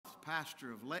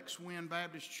pastor of Lexwin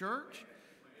Baptist Church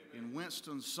in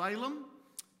Winston-Salem.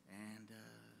 And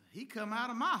he come out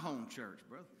of my home church,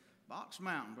 brother. Box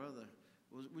Mountain, brother.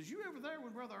 Was you ever there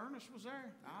when Brother Ernest was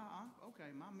there?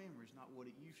 Okay, my memory's not what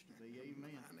it used to be.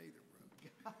 Amen. Mine either,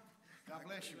 brother. God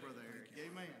bless you, Brother Eric.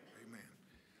 Amen. Amen.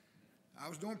 I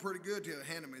was doing pretty good till they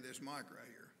handed me this mic right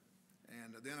here.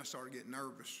 And then I started getting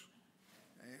nervous.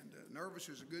 And nervous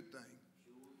is a good thing.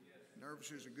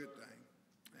 Nervous is a good thing.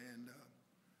 And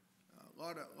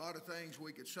a lot of things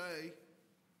we could say.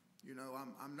 You know,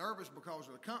 I'm nervous because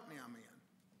of the company I'm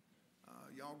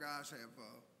in. Y'all guys have,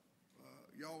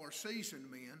 y'all are seasoned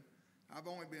men. I've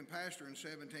only been pastoring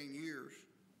 17 years.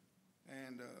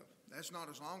 And that's not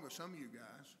as long as some of you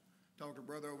guys. Talked to a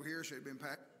brother over here, said he'd been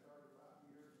pastoring 35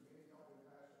 years. Many of y'all been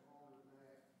pastoring longer than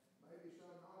that. Maybe some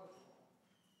not as long.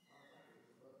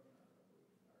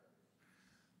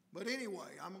 But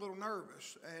anyway, I'm a little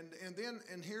nervous.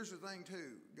 And here's the thing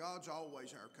too. God's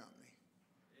always our company.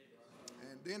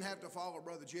 And then have to follow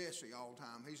Brother Jesse all the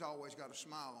time. He's always got a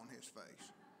smile on his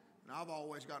face. And I've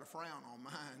always got a frown on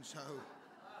mine. So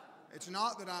it's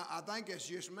not that I think it's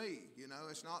just me. You know,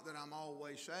 it's not that I'm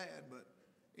always sad. But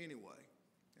anyway,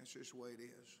 that's just the way it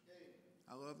is.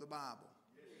 I love the Bible.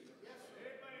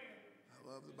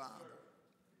 I love the Bible.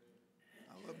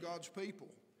 I love God's people.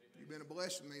 You've been a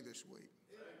blessing to me this week.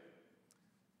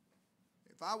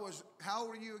 If I was, how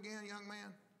old are you again, young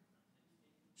man?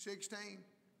 16?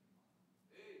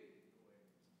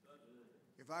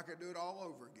 If I could do it all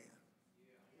over again.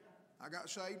 I got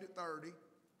saved at 30,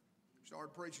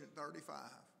 started preaching at 35.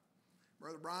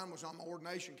 Brother Brian was on my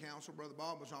ordination council. Brother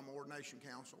Bob was on my ordination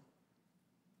council.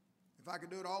 If I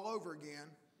could do it all over again,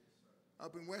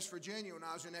 up in West Virginia when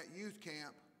I was in that youth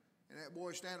camp, and that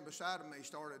boy standing beside me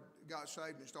got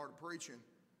saved and started preaching,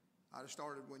 I'd have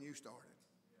started when you started.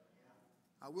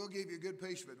 I will give you a good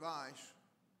piece of advice.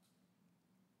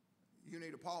 You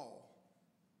need a Paul.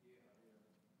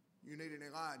 You need an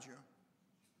Elijah.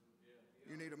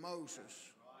 You need a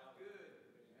Moses.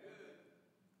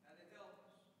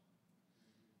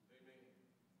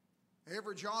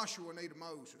 Every Joshua needed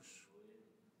Moses.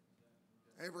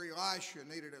 Every Elisha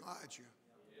needed Elijah.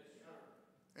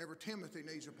 Every Timothy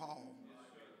needs a Paul.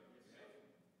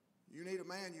 You need a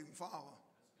man you can follow.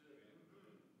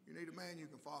 You need a man you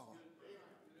can follow.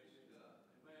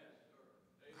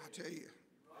 I tell you.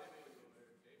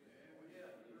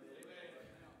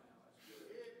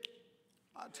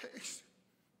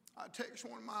 I text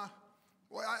one of my,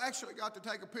 well, I actually got to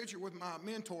take a picture with my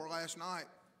mentor last night,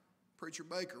 Preacher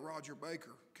Baker, Roger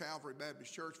Baker, Calvary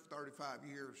Baptist Church for 35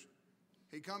 years.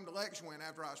 He come to Lexwin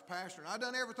after I was pastoring. I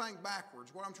done everything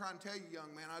backwards. What I'm trying to tell you,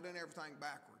 young man, I done everything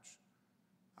backwards.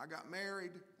 I got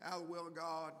married out of the will of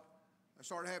God. I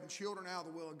started having children out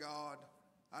of the will of God.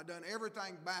 I done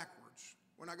everything backwards.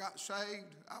 When I got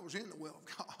saved, I was in the will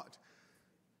of God.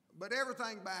 But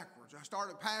everything backwards. I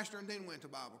started pastoring, then went to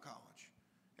Bible college.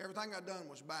 Everything I done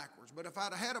was backwards. But if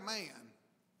I'd have had a man,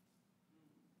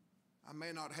 I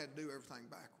may not have had to do everything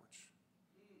backwards.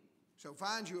 So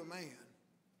find you a man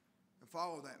and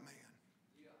follow that man.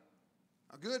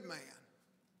 A good man.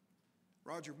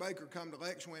 Roger Baker come to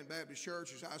Lexwin Baptist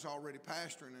Church as I was already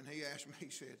pastoring, and he asked me, he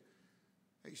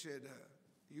said,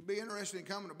 you be interested in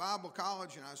coming to Bible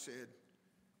college? And I said,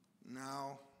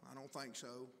 no, I don't think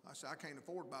so. I said, I can't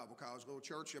afford Bible college. Little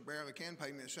church that barely can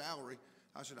pay me a salary.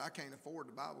 I said, I can't afford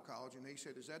the Bible college. And he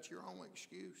said, is that your only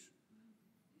excuse?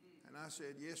 And I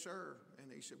said, yes, sir.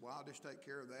 And he said, well, I'll just take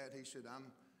care of that. He said,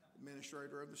 I'm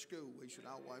administrator of the school. He said,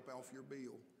 I'll wipe off your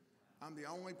bill. I'm the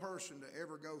only person to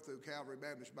ever go through Calvary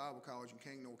Baptist Bible College in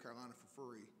King, North Carolina for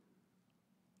free.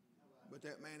 But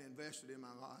that man invested in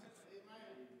my life.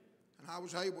 And I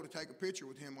was able to take a picture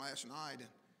with him last night.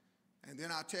 And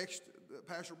then I texted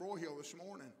Pastor Broerick this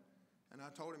morning, and I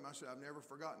told him, I said, I've never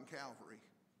forgotten Calvary.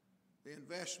 The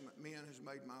investment men has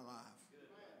made my life.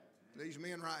 These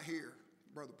men right here,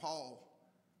 Brother Paul,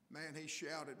 man, he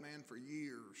shouted, man, for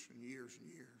years and years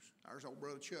and years. There's old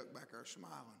Brother Chuck back there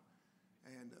smiling.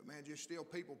 And, man, just still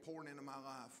people pouring into my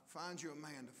life. Find you a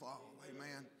man to follow.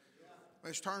 Amen.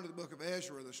 Let's turn to the book of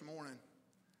Ezra this morning.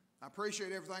 I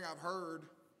appreciate everything I've heard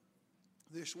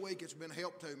this week. It's been a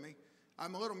help to me.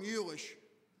 I'm a little mulish.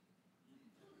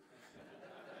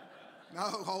 No,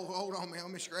 hold on, man.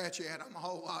 Let me scratch that. I'm a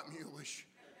whole lot mulish.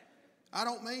 I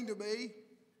don't mean to be,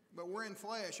 but we're in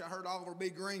flesh. I heard Oliver B.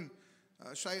 Green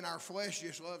saying our flesh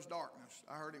just loves darkness.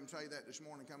 I heard him say that this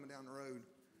morning coming down the road.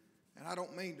 And I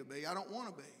don't mean to be. I don't want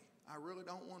to be. I really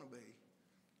don't want to be.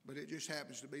 But it just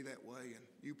happens to be that way. And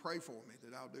you pray for me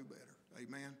that I'll do better.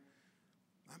 Amen.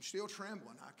 I'm still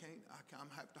trembling. I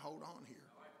have to hold on here.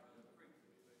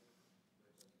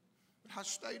 I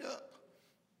stayed up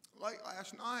late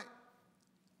last night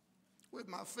with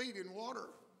my feet in water.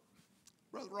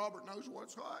 Brother Robert knows what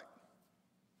it's like.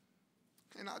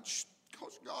 And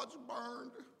because God's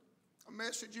burned a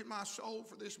message in my soul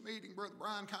for this meeting, Brother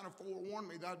Brian kind of forewarned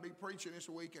me that I'd be preaching this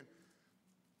weekend.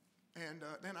 And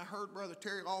then I heard Brother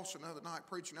Terry Lawson the other night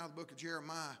preaching out of the book of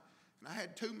Jeremiah. And I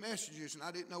had two messages, and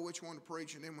I didn't know which one to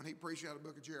preach. And then when he preached out of the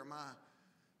book of Jeremiah,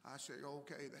 I said,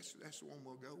 okay, that's the one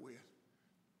we'll go with.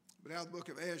 But out of the book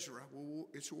of Ezra,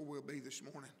 it's where we'll be this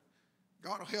morning.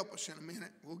 God will help us in a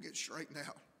minute. We'll get straightened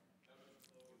out.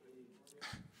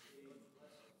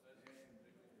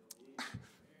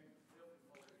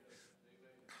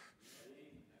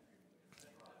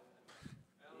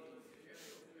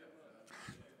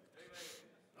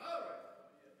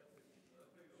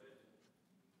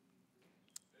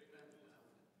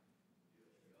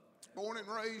 Born and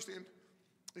raised in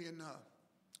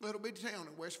a little bitty town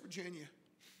in West Virginia.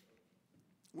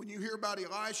 When you hear about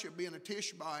Elisha being a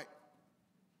Tishbite,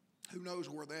 who knows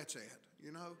where that's at,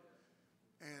 you know?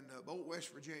 And Bolt,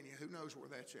 West Virginia, who knows where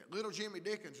that's at? Little Jimmy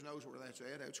Dickens knows where that's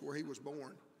at. That's where he was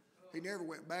born. He never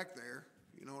went back there,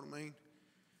 you know what I mean?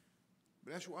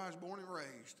 But that's where I was born and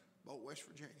raised, Bolt, West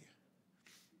Virginia.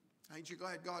 Ain't you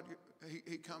glad God,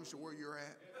 he comes to where you're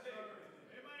at?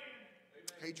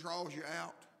 He draws you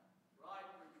out.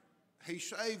 He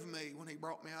saved me when he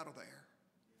brought me out of there.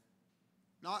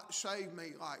 Not saved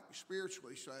me like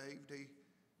spiritually saved.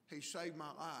 He saved my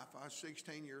life. I was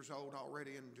 16 years old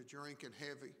already into drinking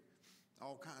heavy,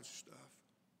 all kinds of stuff.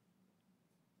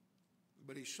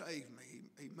 But he saved me.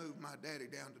 He moved my daddy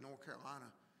down to North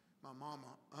Carolina. My mama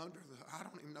I don't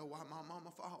even know why my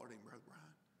mama followed him, Brother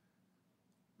Brian.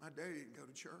 My daddy didn't go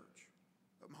to church,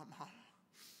 but my mama.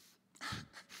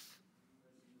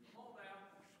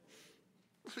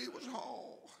 But it was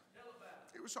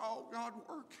all God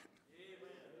working.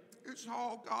 It's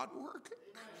all God working.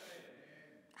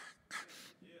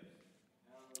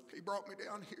 He brought me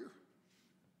down here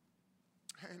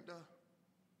and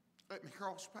let me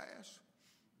cross paths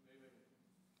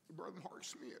with Brother Mark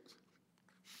Smith.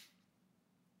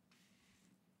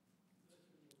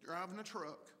 Driving a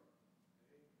truck.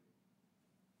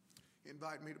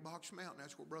 Invited me to Box Mountain.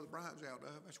 That's where Brother Brian's out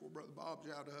of. That's where Brother Bob's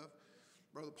out of.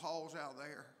 Brother Paul's out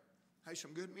there. Hey,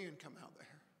 some good men come out there.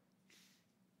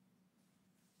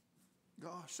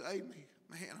 God save me.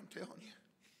 Man, I'm telling you.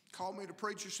 Called me to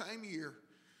preach the same year.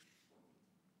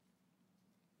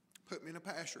 Put me in a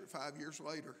pastorate 5 years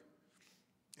later.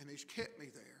 And he's kept me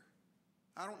there.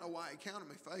 I don't know why he counted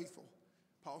me faithful.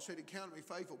 Paul said he counted me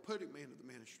faithful, putting me into the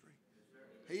ministry.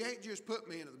 He ain't just put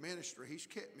me into the ministry. He's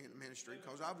kept me in the ministry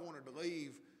because I've wanted to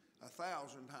leave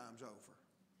 1,000 times over.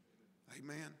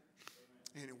 Amen.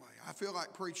 Anyway, I feel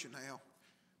like preaching now.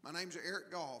 My name's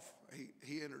Eric Goff.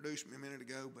 He introduced me a minute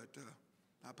ago, but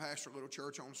I pastor a little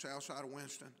church on the south side of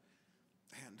Winston,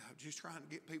 and just trying to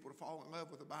get people to fall in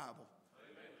love with the Bible.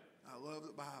 Amen. I love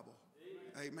the Bible.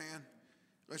 Amen.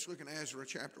 Let's look in Ezra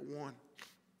chapter 1.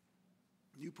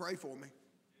 You pray for me.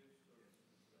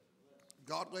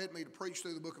 God led me to preach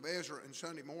through the book of Ezra on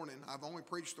Sunday morning. I've only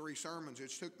preached 3 sermons.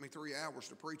 It's took me 3 hours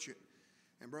to preach it,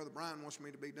 and Brother Brian wants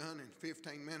me to be done in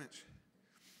 15 minutes.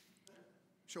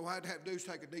 So what I'd have to do is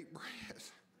take a deep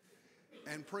breath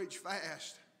and preach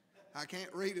fast. I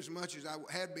can't read as much as I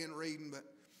had been reading,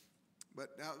 but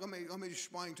let me just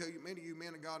explain to you. Many of you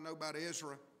men of God know about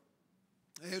Ezra.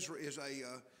 Ezra is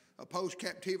a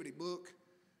post-captivity book.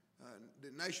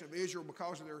 The nation of Israel,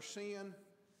 because of their sin,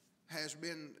 has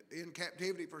been in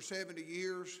captivity for 70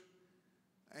 years.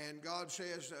 And God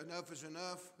says enough is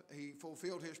enough. He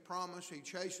fulfilled his promise. He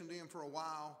chastened them for a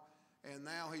while. And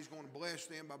now he's going to bless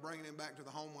them by bringing them back to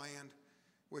the homeland,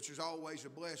 which is always a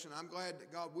blessing. I'm glad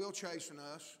that God will chasten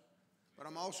us, but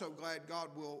I'm also glad God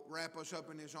will wrap us up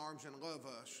in his arms and love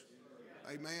us.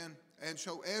 Amen. And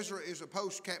so Ezra is a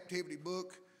post-captivity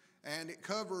book, and it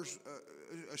covers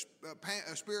a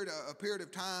period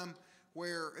of time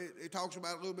where it talks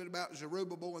about a little bit about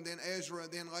Zerubbabel and then Ezra,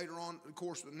 and then later on, of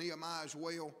course, the Nehemiah as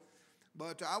well.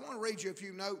 But I want to read you a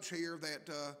few notes here that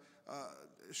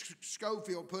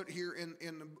Schofield put here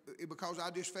because I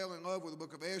just fell in love with the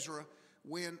book of Ezra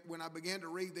when I began to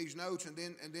read these notes and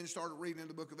then started reading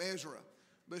the book of Ezra.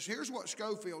 But here's what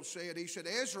Schofield said. He said,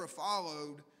 Ezra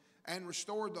followed and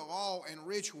restored the law and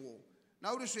ritual.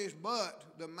 Notice this, but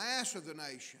the mass of the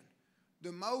nation,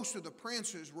 the most of the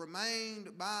princes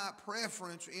remained by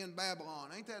preference in Babylon.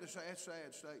 Ain't that a sad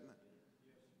statement?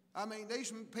 I mean,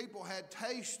 these people had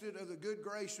tasted of the good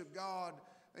grace of God.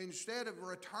 Instead of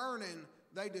returning,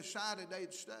 they decided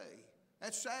they'd stay.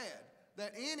 That's sad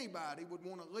that anybody would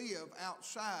want to live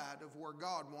outside of where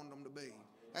God wanted them to be.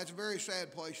 That's a very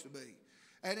sad place to be.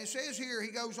 And it says here, he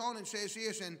goes on and says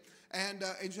this, and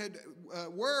said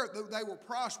where they were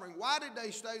prospering. Why did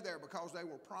they stay there? Because they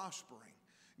were prospering.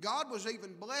 God was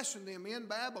even blessing them in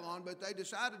Babylon, but they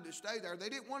decided to stay there. They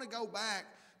didn't want to go back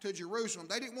to Jerusalem.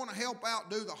 They didn't want to help out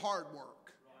do the hard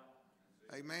work.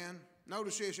 Amen.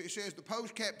 Notice this. It says the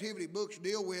post-captivity books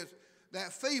deal with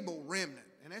that feeble remnant.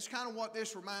 And that's kind of what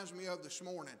this reminds me of this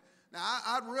morning. Now,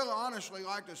 I'd really honestly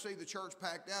like to see the church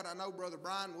packed out. I know Brother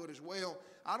Brian would as well.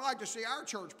 I'd like to see our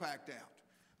church packed out.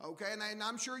 Okay, and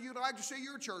I'm sure you'd like to see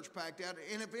your church packed out.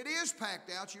 And if it is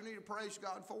packed out, you need to praise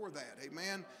God for that.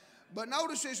 Amen. But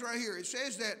notice this right here. It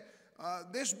says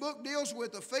that this book deals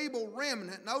with the feeble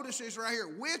remnant. Notice this right here.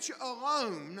 Which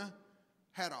alone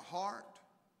had a heart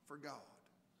for God.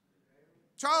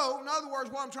 So, in other words,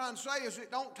 what I'm trying to say is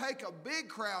it don't take a big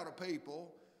crowd of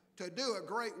people to do a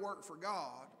great work for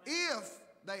God if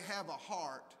they have a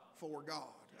heart for God.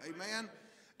 Amen.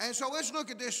 And so let's look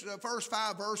at this first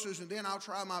 5 verses, and then I'll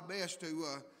try my best to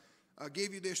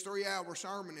give you this 3-hour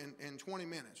sermon in 20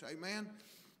 minutes. Amen.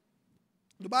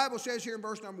 The Bible says here in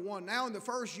verse number 1, now in the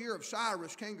first year of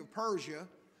Cyrus, king of Persia,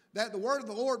 that the word of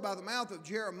the Lord by the mouth of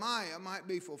Jeremiah might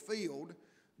be fulfilled,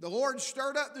 the Lord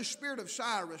stirred up the spirit of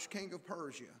Cyrus, king of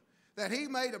Persia, that he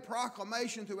made a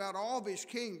proclamation throughout all of his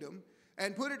kingdom,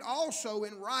 and put it also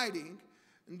in writing,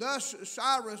 and thus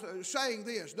Cyrus, saying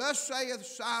this, thus saith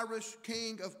Cyrus,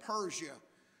 king of Persia.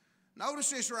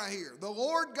 Notice this right here. The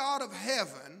Lord God of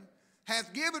heaven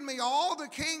hath given me all the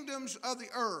kingdoms of the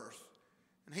earth,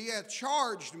 and he hath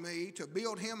charged me to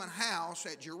build him an house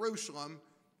at Jerusalem,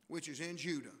 which is in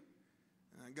Judah.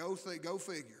 Go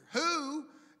figure. Who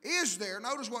is there?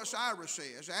 Notice what Cyrus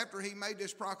says after he made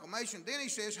this proclamation. Then he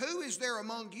says, who is there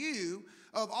among you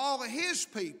of all of his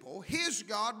people? His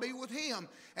God be with him.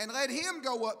 And let him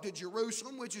go up to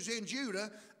Jerusalem, which is in Judah,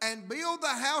 and build the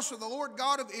house of the Lord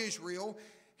God of Israel.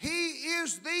 He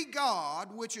is the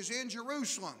God which is in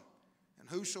Jerusalem. And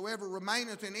whosoever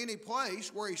remaineth in any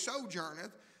place where he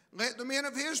sojourneth, let the men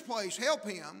of his place help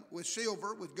him with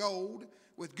silver, with gold,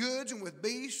 with goods, and with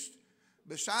beasts,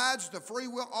 besides the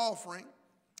freewill offering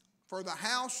for the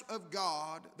house of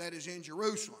God that is in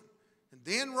Jerusalem. And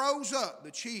then rose up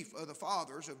the chief of the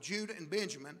fathers of Judah and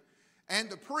Benjamin, and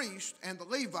the priests and the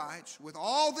Levites, with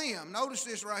all them, notice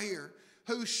this right here,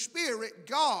 whose spirit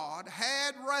God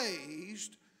had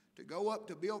raised to go up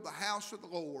to build the house of the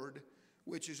Lord,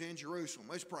 which is in Jerusalem.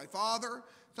 Let's pray. Father,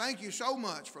 thank you so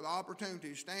much for the opportunity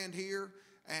to stand here.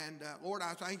 And Lord,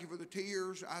 I thank you for the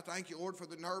tears. I thank you, Lord, for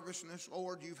the nervousness.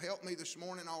 Lord, you've helped me this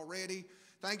morning already.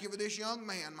 Thank you for this young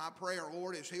man. My prayer,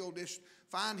 Lord, is he'll just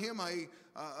find him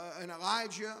an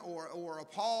Elijah or a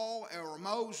Paul or a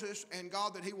Moses, and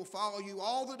God, that he will follow you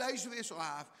all the days of his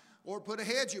life. Lord, put a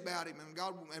hedge about him, and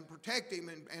God, and protect him,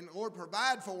 and Lord,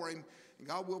 provide for him. And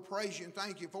God, will praise you and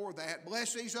thank you for that.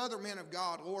 Bless these other men of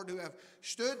God, Lord, who have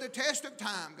stood the test of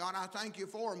time. God, I thank you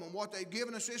for them and what they've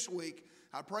given us this week.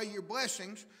 I pray your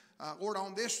blessings, Lord,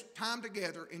 on this time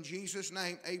together. In Jesus'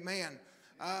 name, amen.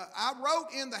 I wrote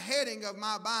in the heading of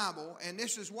my Bible, and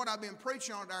this is what I've been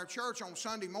preaching at our church on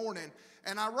Sunday morning,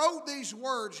 and I wrote these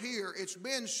words here, it's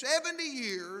been 70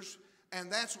 years,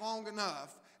 and that's long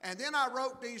enough. And then I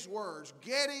wrote these words,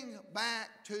 getting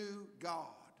back to God.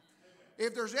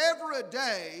 If there's ever a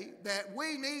day that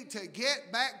we need to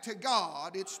get back to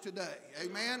God, it's today.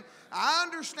 Amen. I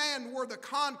understand where the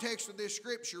context of this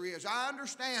scripture is. I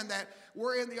understand that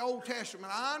we're in the Old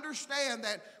Testament. I understand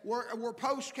that we're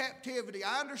post-captivity.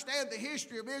 I understand the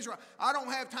history of Israel. I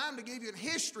don't have time to give you a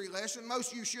history lesson.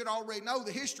 Most of you should already know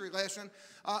the history lesson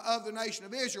of the nation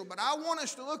of Israel. But I want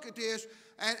us to look at this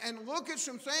and look at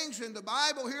some things in the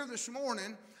Bible here this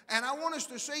morning. And I want us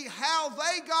to see how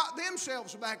they got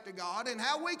themselves back to God and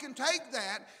how we can take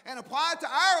that and apply it to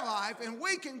our life and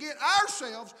we can get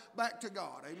ourselves back to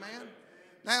God. Amen?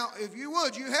 Now, if you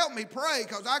would, you help me pray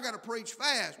because I got to preach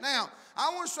fast. Now,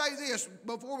 I want to say this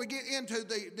before we get into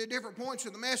the different points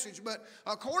of the message. But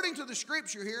according to the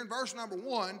scripture here in verse number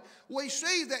 1, we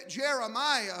see that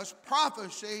Jeremiah's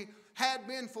prophecy had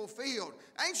been fulfilled.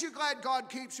 Ain't you glad God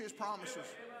keeps his promises?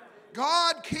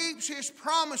 God keeps his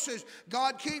promises.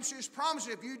 God keeps his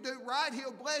promises. If you do right,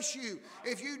 he'll bless you.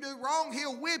 If you do wrong,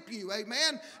 he'll whip you.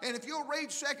 Amen. And if you'll read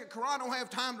 2 Chronicles, I don't have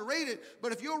time to read it,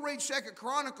 but if you'll read 2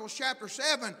 Chronicles chapter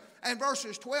 7 and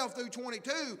verses 12 through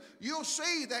 22, you'll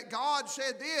see that God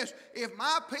said this, if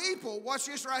my people, watch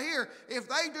this right here, if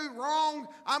they do wrong,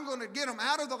 I'm going to get them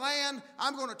out of the land.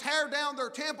 I'm going to tear down their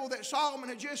temple that Solomon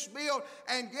had just built.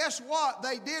 And guess what?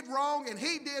 They did wrong, and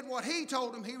he did what he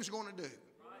told them he was going to do.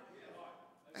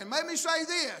 And let me say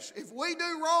this, if we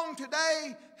do wrong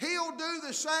today, He'll do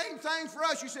the same thing for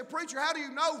us. You said, preacher, how do you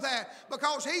know that?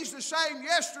 Because He's the same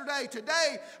yesterday,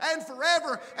 today, and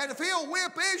forever. And if He'll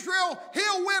whip Israel,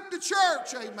 He'll whip the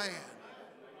church. Amen.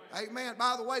 Amen.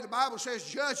 By the way, the Bible says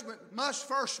judgment must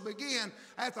first begin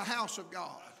at the house of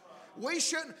God. We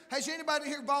shouldn't. Has anybody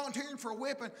here volunteering for a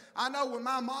whipping? I know when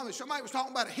my mama, somebody was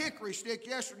talking about a hickory stick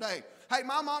yesterday. Hey,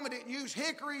 my mama didn't use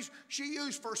hickories. She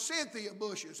used forsythia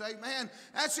bushes. Amen.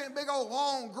 That's in big old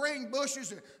long green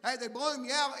bushes. Hey, they bloom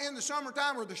you out in the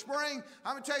summertime or the spring.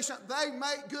 I'm going to tell you something. They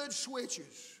make good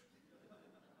switches.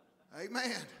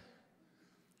 Amen.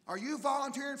 Are you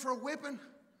volunteering for a whipping?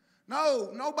 No,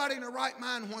 nobody in their right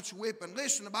mind wants a whipping.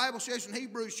 Listen, the Bible says in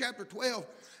Hebrews chapter 12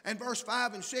 and verse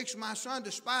 5 and 6, my son,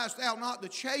 despise thou not the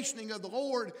chastening of the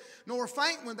Lord, nor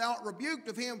faint when thou art rebuked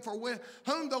of him. For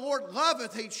whom the Lord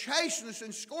loveth, he chasteneth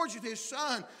and scourgeth his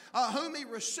son, whom he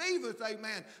receiveth.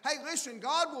 Amen. Hey, listen,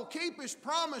 God will keep His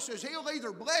promises. He'll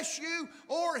either bless you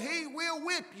or He will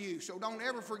whip you. So don't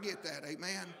ever forget that.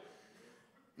 Amen.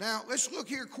 Now, let's look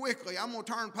here quickly. I'm going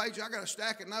to turn pages. I got a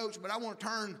stack of notes, but I want to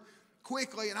turn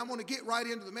quickly, and I want to get right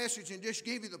into the message and just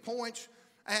give you the points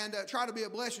and try to be a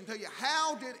blessing to you.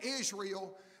 How did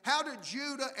Israel, how did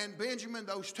Judah and Benjamin,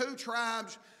 those two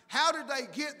tribes, how did they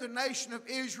get the nation of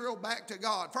Israel back to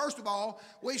God? First of all,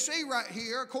 we see right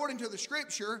here, according to the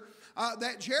scripture,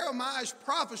 that Jeremiah's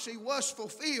prophecy was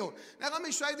fulfilled. Now let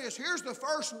me say this. Here's the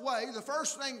first way, the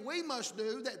first thing we must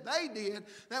do that they did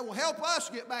that will help us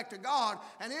get back to God.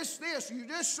 And it's this. You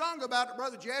just sung about it,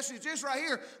 Brother Jesse. It's this right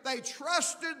here. They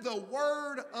trusted the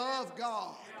Word of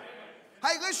God.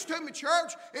 Hey, listen to me,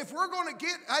 church. If we're going to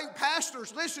get, hey,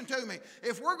 pastors, listen to me.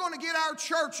 If we're going to get our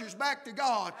churches back to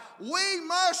God, we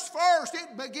must first,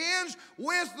 it begins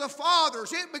with the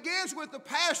fathers. It begins with the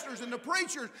pastors and the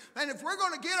preachers. And if we're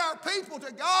going to get our people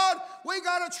to God, we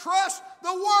got to trust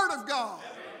the Word of God.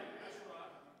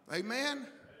 Amen.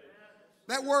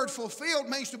 That word fulfilled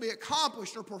means to be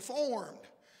accomplished or performed.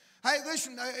 Hey,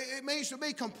 listen, it means to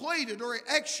be completed or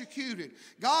executed.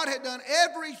 God had done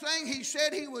everything He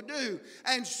said He would do.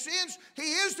 And since He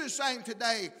is the same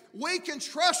today, we can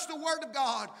trust the Word of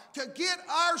God to get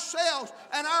ourselves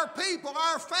and our people,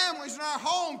 our families and our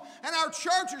homes and our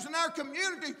churches and our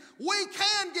communities, we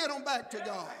can get them back to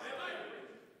God.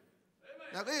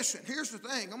 Now listen, here's the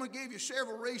thing. I'm going to give you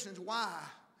several reasons why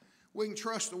we can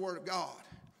trust the Word of God.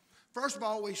 First of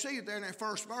all, we see it there in that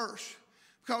first verse.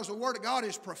 Because the Word of God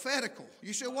is prophetical.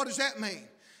 You say, what does that mean?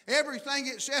 Everything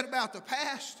it said about the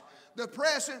past, the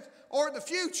present, or the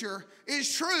future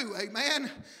is true, amen?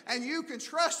 And you can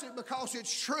trust it because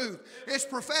it's true. It's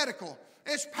prophetical.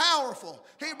 It's powerful.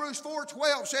 Hebrews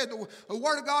 4:12 said the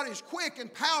Word of God is quick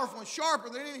and powerful and sharper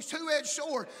than any two-edged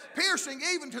sword, piercing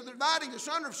even to the dividing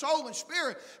asunder of soul and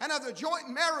spirit, and of the joint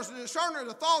and marrows, and the discerner of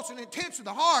the thoughts and intents of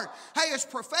the heart. Hey, it's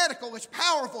prophetical. It's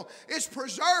powerful. It's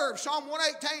preserved. Psalm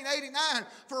 118:89.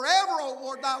 Forever, O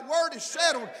Lord, thy word is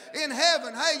settled in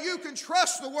heaven. Hey, you can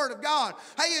trust the Word of God.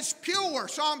 Hey, it's pure.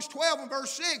 Psalms 12 and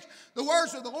verse 6. The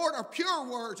words of the Lord are pure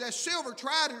words, as silver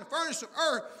tried in the furnace of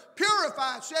earth,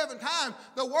 purified 7 times.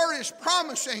 The Word is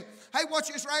promising. Hey, watch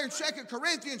this right here in 2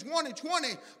 Corinthians 1 and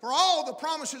 20. For all the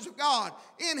promises of God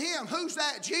in Him, who's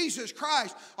that? Jesus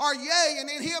Christ, are yea, and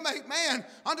in Him, amen,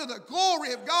 unto the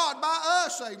glory of God by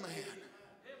us, amen.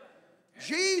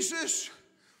 Jesus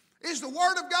is the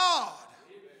Word of God.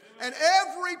 And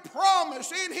every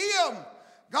promise in Him,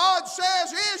 God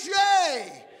says, is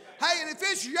yea. Hey, and if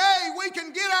it's yea, we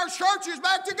can get our churches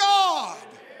back to God.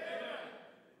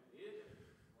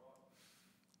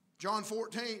 John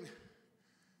 14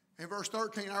 and verse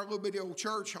 13, our little bitty old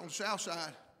church on the south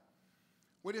side,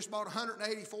 we just bought a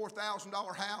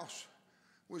 $184,000 house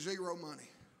with zero money.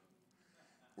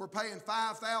 We're paying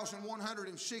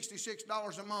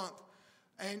 $5,166 a month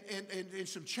and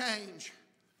some change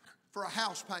for a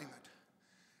house payment.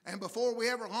 And before we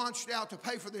ever launched out to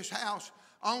pay for this house,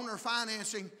 owner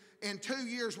financing, in 2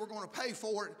 years we're going to pay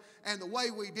for it. And the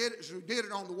way we did it is we did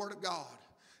it on the Word of God.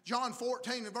 John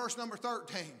 14 and verse number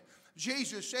 13.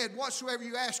 Jesus said, whatsoever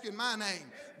you ask in my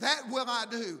name, that will I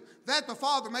do, that the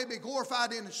Father may be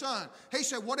glorified in the Son. He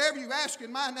said, whatever you ask in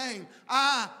my name,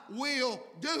 I will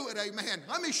do it, amen.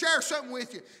 Let me share something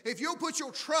with you. If you'll put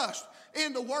your trust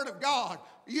in the Word of God,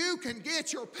 you can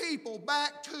get your people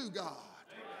back to God.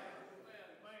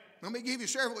 Let me give you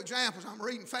several examples. I'm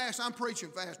reading fast. I'm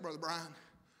preaching fast, Brother Brian.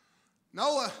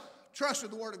 Noah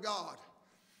trusted the Word of God.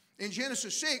 In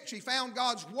Genesis 6, he found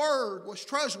God's Word was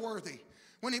trustworthy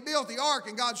when he built the ark,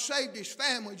 and God saved his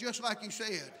family just like He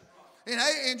said.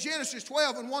 In Genesis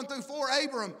 12 and 1 through 4,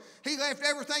 Abram, he left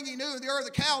everything he knew of the Ur of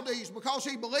the Chaldees because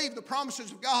he believed the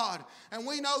promises of God. And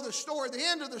we know the story, the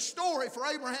end of the story for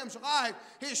Abraham's life.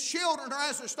 His children are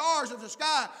as the stars of the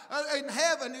sky in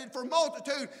heaven for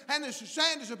multitude, and the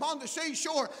sand is upon the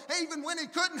seashore. Even when he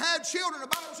couldn't have children, the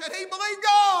Bible said he believed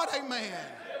God. Amen.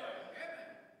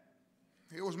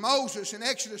 It was Moses in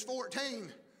Exodus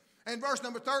 14 and verse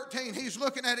number 13. He's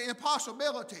looking at an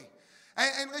impossibility.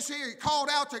 And listen here, he called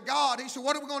out to God. He said,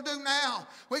 what are we going to do now?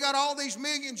 We got all these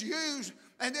million Jews,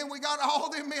 and then we got all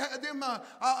them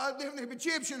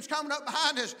Egyptians coming up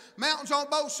behind us, mountains on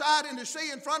both sides and the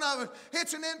sea in front of us.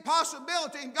 It's an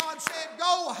impossibility. And God said,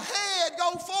 go ahead,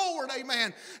 go forward,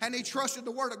 amen. And he trusted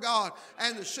the word of God,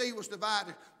 and the sea was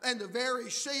divided. And the very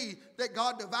sea that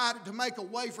God divided to make a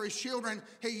way for his children,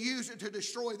 he used it to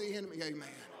destroy the enemy, amen.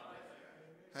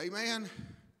 Amen.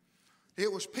 It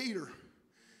was Peter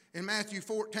in Matthew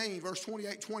 14, verse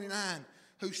 28, 29,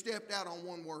 who stepped out on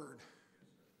one word.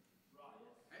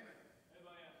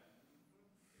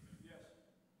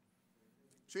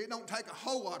 See, it don't take a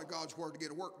whole lot of God's word to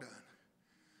get a work done.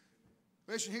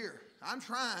 Listen here, I'm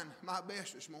trying my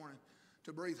best this morning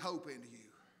to breathe hope into you.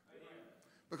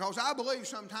 Because I believe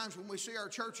sometimes when we see our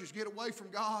churches get away from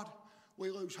God, we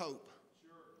lose hope.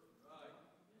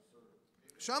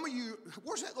 Some of you,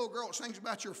 where's that little girl that sings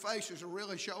about your faces are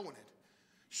really showing it?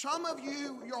 Some of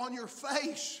you, you're on your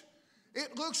face.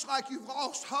 It looks like you've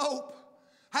lost hope.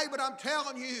 Hey, but I'm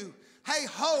telling you, hey,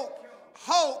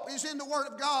 hope is in the Word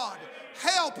of God.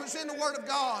 Help is in the Word of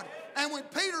God. And when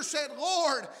Peter said,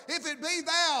 Lord, if it be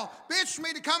thou, bidst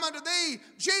me to come unto thee,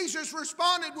 Jesus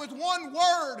responded with one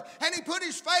word, and he put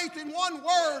his faith in one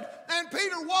word, and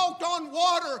Peter walked on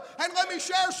water. And let me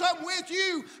share something with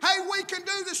you. Hey, we can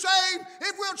do the same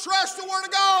if we'll trust the Word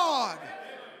of God.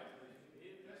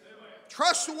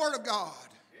 Trust the Word of God.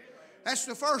 That's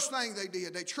the first thing they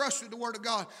did. They trusted the Word of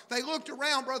God. They looked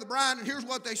around, Brother Brian, and here's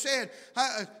what they said.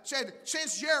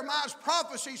 Since Jeremiah's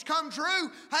prophecies come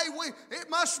true, hey, it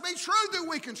must be true that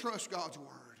we can trust God's Word.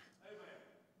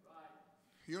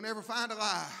 You'll never find a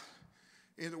lie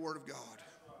in the Word of God.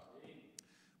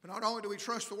 But not only do we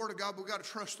trust the Word of God, but we've got to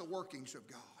trust the workings of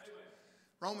God.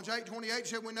 Romans 8:28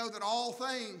 said we know that all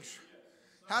things.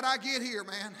 How'd I get here,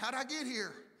 man? How'd I get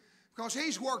here? Because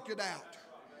he's worked it out.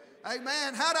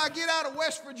 Amen. How'd I get out of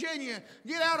West Virginia?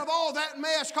 Get out of all that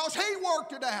mess? Because he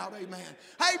worked it out. Amen.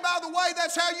 Hey, by the way,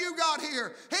 that's how you got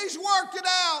here. He's worked it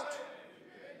out.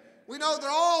 We know that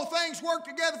all things work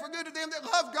together for good to them that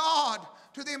love God.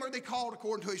 To them are they called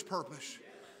according to his purpose.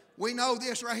 We know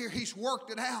this right here. He's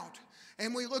worked it out.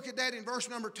 And we look at that in verse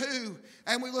number 2,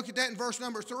 and we look at that in verse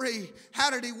number 3. How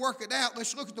did he work it out?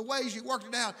 Let's look at the ways he worked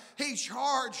it out. He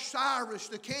charged Cyrus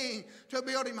the king to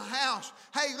build him a house.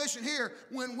 Hey, listen here.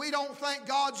 When we don't think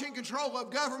God's in control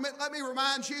of government, let me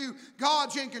remind you,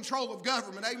 God's in control of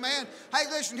government. Amen. Hey,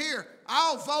 listen here.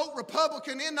 I'll vote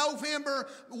Republican in November,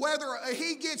 whether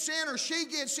he gets in or she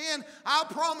gets in. I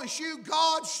promise you,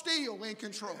 God's still in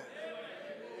control.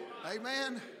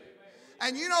 Amen.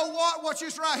 And you know what? Watch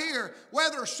this right here.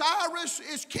 Whether Cyrus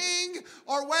is king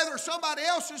or whether somebody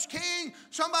else is king,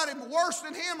 somebody worse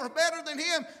than him or better than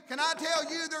him, can I tell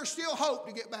you there's still hope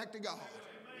to get back to God.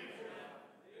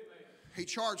 He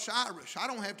charged Cyrus. I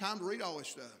don't have time to read all this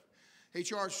stuff. He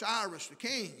charged Cyrus the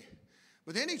king.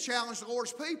 But then he challenged the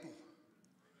Lord's people.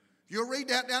 You'll read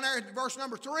that down there in verse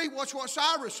number 3. Watch what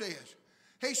Cyrus says.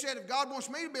 He said, if God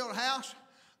wants me to build a house,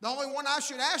 the only one I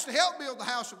should ask to help build the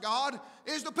house of God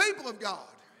is the people of God.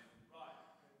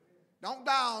 Don't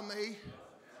die on me.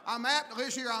 I'm apt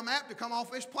to come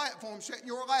off this platform, sit in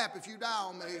your lap if you die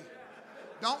on me.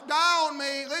 Don't die on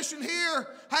me. Listen here.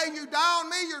 Hey, you die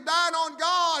on me, you're dying on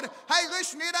God. Hey,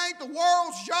 listen, it ain't the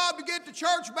world's job to get the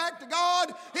church back to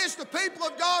God. It's the people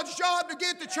of God's job to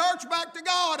get the church back to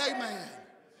God. Amen.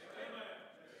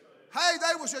 Hey,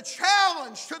 there was a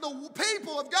challenge to the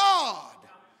people of God.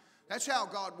 That's how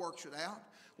God works it out.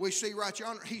 We see right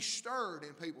yonder, he stirred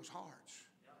in people's hearts.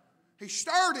 He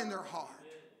stirred in their heart.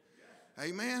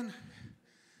 Amen.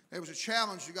 There was a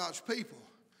challenge to God's people.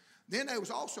 Then there was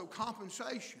also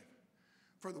compensation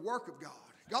for the work of God.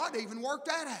 God even worked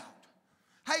that out.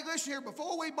 Hey, listen here,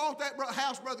 before we bought that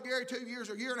house, Brother Gary, 2 years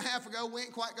or a year and a half ago, we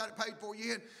ain't quite got it paid for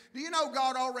yet. Do you know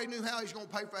God already knew how he's going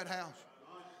to pay for that house?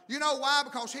 You know why?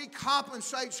 Because he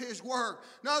compensates his work.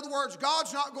 In other words,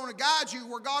 God's not going to guide you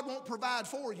where God won't provide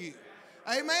for you.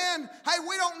 Amen. Hey,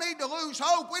 we don't need to lose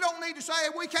hope. We don't need to say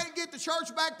we can't get the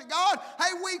church back to God.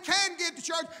 Hey, we can get the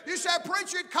church. You say,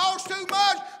 preacher, it costs too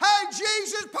much. Hey,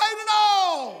 Jesus paid it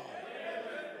all.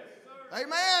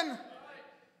 Amen.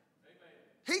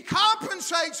 He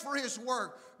compensates for his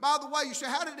work. By the way, you say,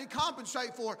 how did he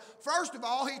compensate for it? First of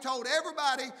all, he told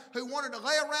everybody who wanted to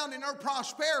lay around in their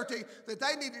prosperity that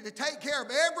they needed to take care of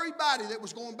everybody that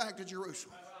was going back to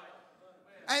Jerusalem.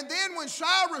 And then when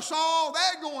Cyrus saw all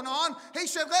that going on, he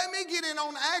said, let me get in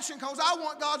on the action because I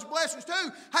want God's blessings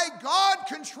too. Hey, God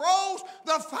controls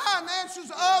the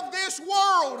finances of this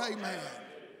world. Amen.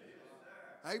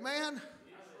 Amen.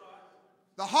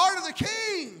 The heart of the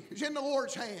king is in the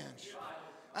Lord's hands.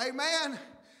 Amen.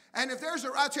 And if there's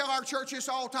I tell our church this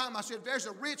all the time, I said, if there's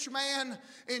a rich man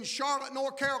in Charlotte,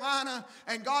 North Carolina,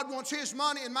 and God wants his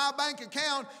money in my bank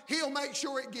account, he'll make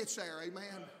sure it gets there. Amen.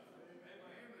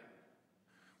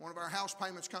 One of our house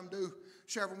payments come due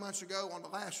several months ago on the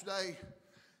last day.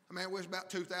 We was about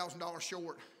 $2,000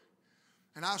 short.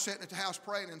 And I was sitting at the house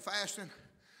praying and fasting,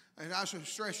 and I was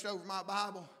stretched over my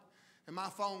Bible, and my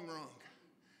phone rung.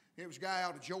 It was a guy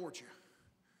out of Georgia.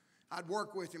 I'd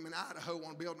worked with him in Idaho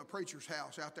on building a preacher's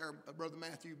house out there, Brother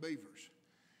Matthew Beavers.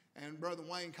 And Brother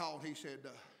Wayne called. He said,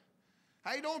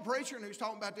 how you doing, preacher? And he was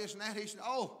talking about this and that. He said,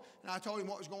 oh. And I told him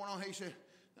what was going on. He said,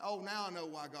 oh, now I know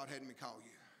why God had me call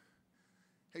you.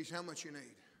 He said, how much you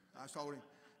need? I told him.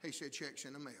 He said, check's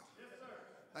in the mail.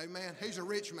 Yes, amen. He's a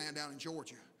rich man down in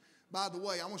Georgia. By the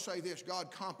way, I'm going to say this.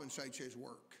 God compensates his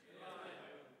work.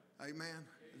 Amen.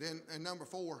 Then, and number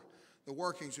 4, the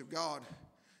workings of God.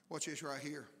 Watch this right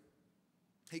here.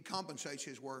 He compensates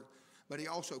his work, but he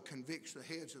also convicts the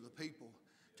heads of the people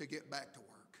to get back to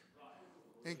work.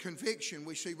 In conviction,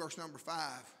 we see verse number 5.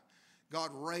 God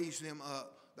raised them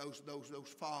up, those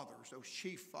fathers, those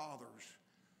chief fathers.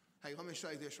 Hey, let me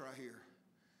say this right here.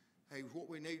 Hey, what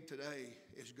we need today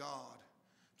is God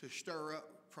to stir up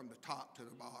from the top to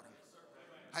the bottom.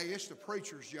 Hey, it's the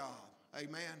preacher's job.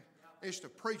 Amen. It's the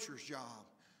preacher's job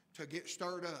to get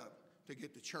stirred up, to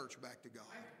get the church back to God.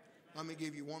 Let me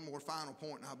give you one more final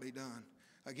point and I'll be done.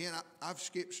 Again, I've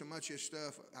skipped so much of this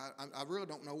stuff. I really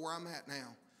don't know where I'm at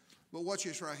now. But watch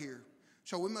this right here.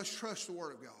 So we must trust the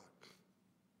Word of God.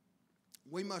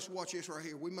 We must watch this right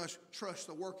here. We must trust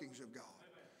the workings of God.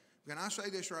 Can I say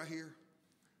this right here?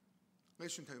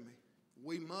 Listen to me.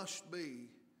 We must be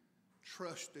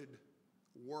trusted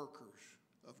workers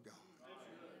of God.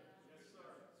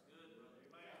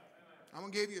 I'm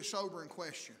going to give you a sobering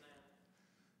question.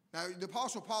 Now, the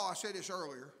Apostle Paul, I said this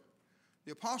earlier,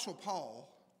 the Apostle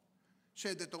Paul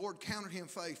said that the Lord counted him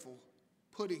faithful,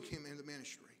 putting him in the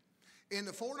ministry. In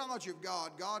the foreknowledge of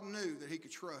God, God knew that he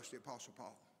could trust the Apostle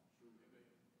Paul.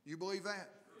 You believe that?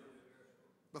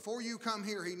 Before you come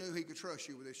here, he knew he could trust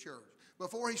you with his church.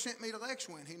 Before he sent me to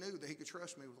Lexwin, he knew that he could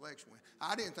trust me with Lexwin.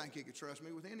 I didn't think he could trust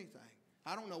me with anything.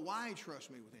 I don't know why he trusts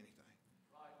me with anything.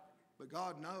 But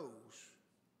God knows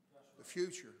the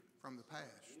future from the past.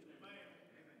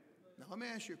 Now, let me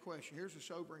ask you a question. Here's a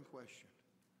sobering question.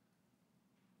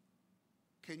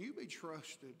 Can you be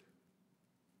trusted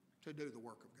to do the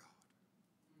work of God?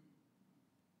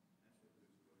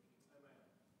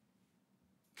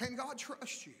 Can God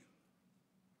trust you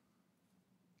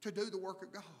to do the work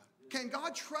of God? Can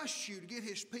God trust you to get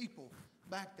his people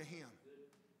back to him?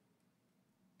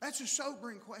 That's a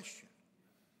sobering question.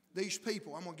 These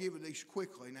people, I'm going to give you these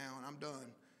quickly now and I'm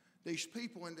done. These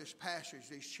people in this passage,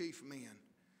 these chief men,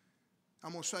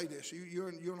 I'm going to say this.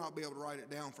 You'll not be able to write it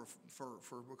down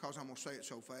because I'm going to say it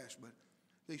so fast, but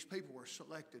these people were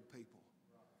selected people.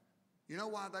 You know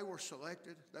why they were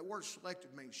selected? That word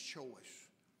selected means choice.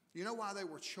 You know why they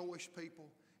were choice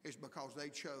people? It's because they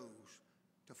chose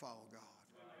to follow God.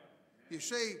 You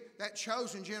see, that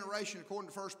chosen generation,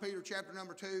 according to 1 Peter chapter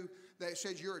number 2, that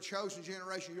says you're a chosen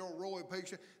generation, you're a royal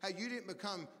priesthood. Hey, you didn't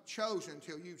become chosen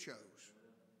until you chose.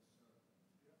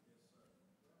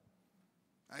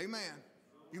 Amen.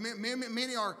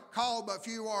 Many are called, but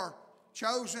few are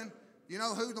chosen. You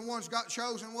know who the ones got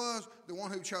chosen was? The one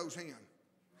who chose him.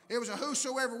 It was a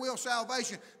whosoever will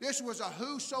salvation. This was a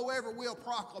whosoever will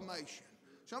proclamation.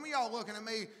 Some of y'all looking at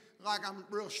me like I'm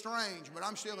real strange, but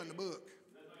I'm still in the book.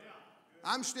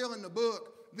 I'm still in the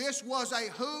book. This was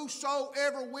a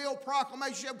whosoever will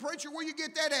proclamation. You said, preacher, where you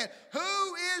get that at?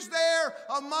 Who is there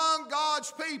among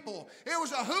God's people? It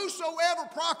was a whosoever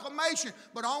proclamation,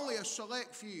 but only a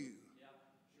select few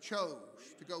chose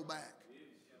to go back.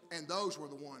 And those were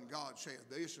the one God said,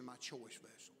 this is my choice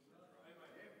vessel.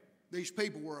 These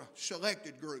people were a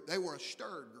selected group. They were a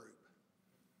stirred group.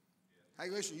 Hey,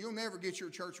 listen, you'll never get your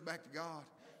church back to God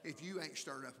if you ain't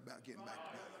stirred up about getting back to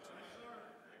God.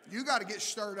 You got to get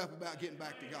stirred up about getting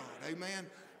back to God. Amen.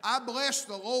 I bless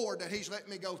the Lord that he's let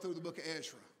me go through the book of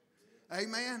Ezra.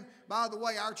 Amen. By the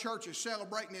way, our church is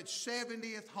celebrating its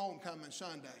 70th homecoming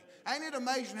Sunday. Ain't it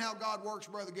amazing how God works,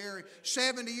 Brother Gary?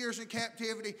 70 years in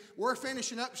captivity. We're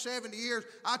finishing up 70 years.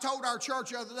 I told our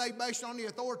church the other day, based on the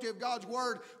authority of God's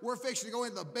Word, we're fixing to go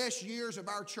into the best years of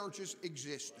our church's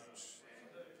existence.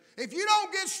 If you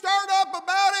don't get stirred up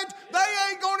about it, they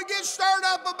ain't going to get stirred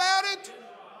up about it.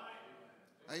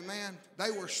 Amen.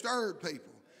 They were stirred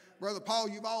people. Brother Paul,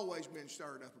 you've always been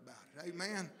stirred up about it.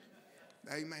 Amen.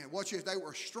 Amen. Watch this. They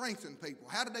were strengthened people.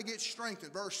 How did they get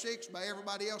strengthened? Verse 6, by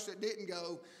everybody else that didn't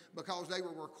go, because they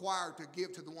were required to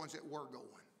give to the ones that were going.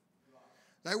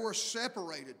 They were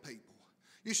separated people.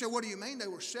 You say, what do you mean they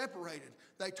were separated?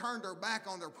 They turned their back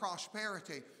on their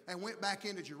prosperity and went back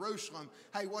into Jerusalem.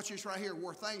 Hey, watch this right here.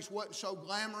 Where things wasn't so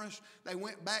glamorous, they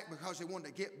went back because they wanted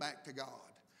to get back to God.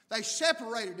 They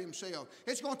separated themselves.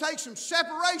 It's going to take some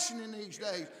separation in these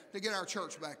days to get our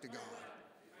church back to God.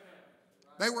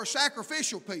 They were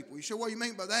sacrificial people. You say, what do you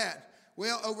mean by that?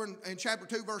 Well, over in chapter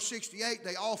 2, verse 68,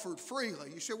 they offered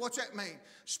freely. You say, what's that mean?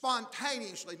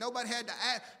 Spontaneously. Nobody had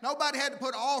to put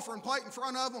an offering plate in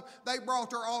front of them. They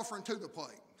brought their offering to the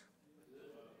plate.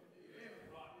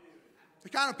 The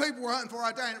kind of people we're hunting for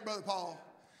right there, ain't it, Brother Paul?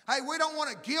 Hey, we don't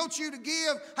want to guilt you to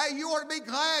give. Hey, you ought to be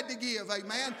glad to give,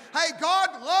 amen. Hey, God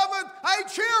loveth a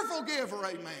cheerful giver,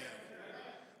 amen.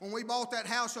 When we bought that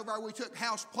house over there, we took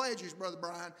house pledges, Brother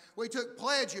Brian. We took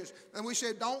pledges, and we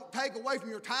said, don't take away from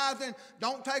your tithing.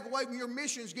 Don't take away from your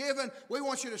missions giving. We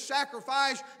want you to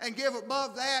sacrifice and give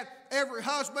above that. Every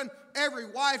husband, every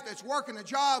wife that's working a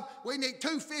job, we need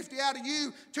 $250 out of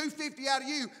you, $250 out of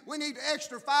you. We need an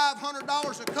extra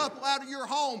 $500 a couple out of your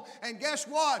home. And guess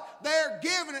what? They're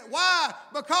giving it. Why?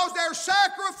 Because they're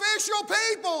sacrificial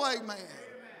people, amen.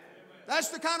 That's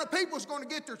the kind of people that's going to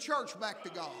get their church back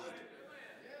to God.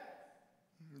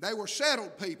 They were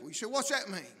settled people. You say, what's that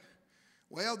mean?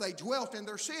 Well, they dwelt in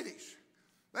their cities.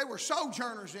 They were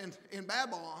sojourners in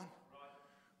Babylon,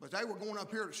 but they were going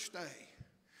up here to stay.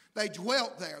 They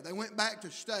dwelt there. They went back to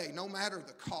stay, no matter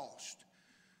the cost.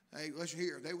 Hey, listen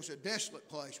here. There was a desolate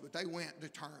place, but they went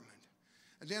determined.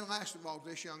 And then last of all,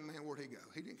 this young man, where'd he go?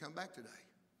 He didn't come back today.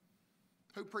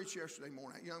 Who preached yesterday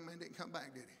morning? That young man didn't come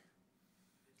back, did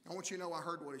he? I want you to know I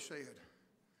heard what he said.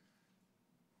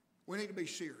 We need to be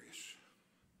serious.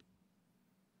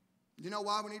 You know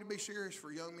why we need to be serious?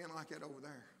 For young men like that over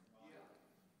there.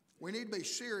 We need to be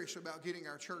serious about getting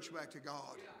our church back to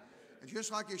God. And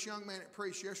just like this young man that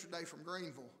preached yesterday from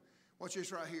Greenville, watch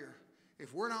this right here.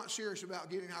 If we're not serious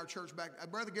about getting our church back,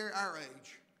 Brother Gary, our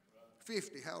age,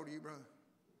 50, how old are you, brother?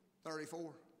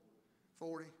 34,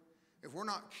 40. If we're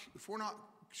not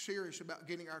serious about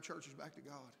getting our churches back to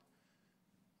God,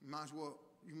 you might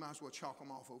as well chalk them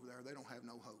off over there. They don't have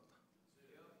no hope.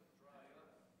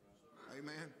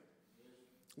 Amen.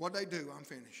 What they do, I'm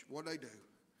finished. What they do,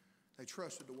 they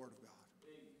trusted the Word of God.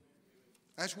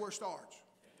 That's where it starts.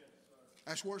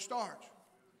 That's where it starts.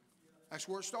 That's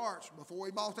where it starts. Before we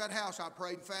bought that house, I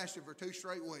prayed and fasted for 2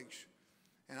 straight weeks.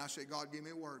 And I said, God, give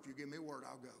me a word. If you give me a word,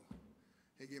 I'll go.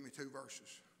 He gave me 2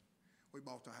 verses. We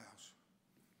bought the house.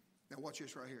 Now watch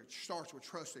this right here. It starts with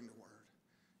trusting the Word.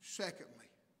 Secondly,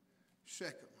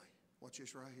 watch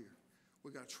this right here.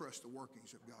 We've got to trust the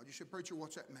workings of God. You said, preacher,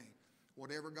 what's that mean?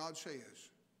 Whatever God says,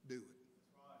 do it.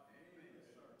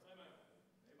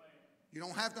 You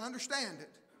don't have to understand it.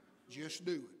 Just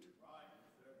do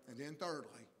it. And then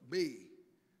thirdly, be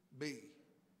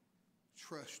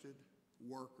trusted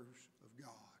workers of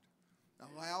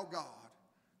God. Allow God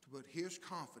to put His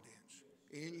confidence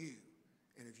in you.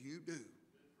 And if you do,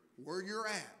 where you're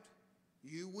at,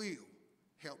 you will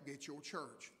help get your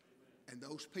church and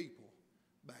those people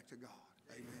back to God.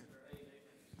 Amen.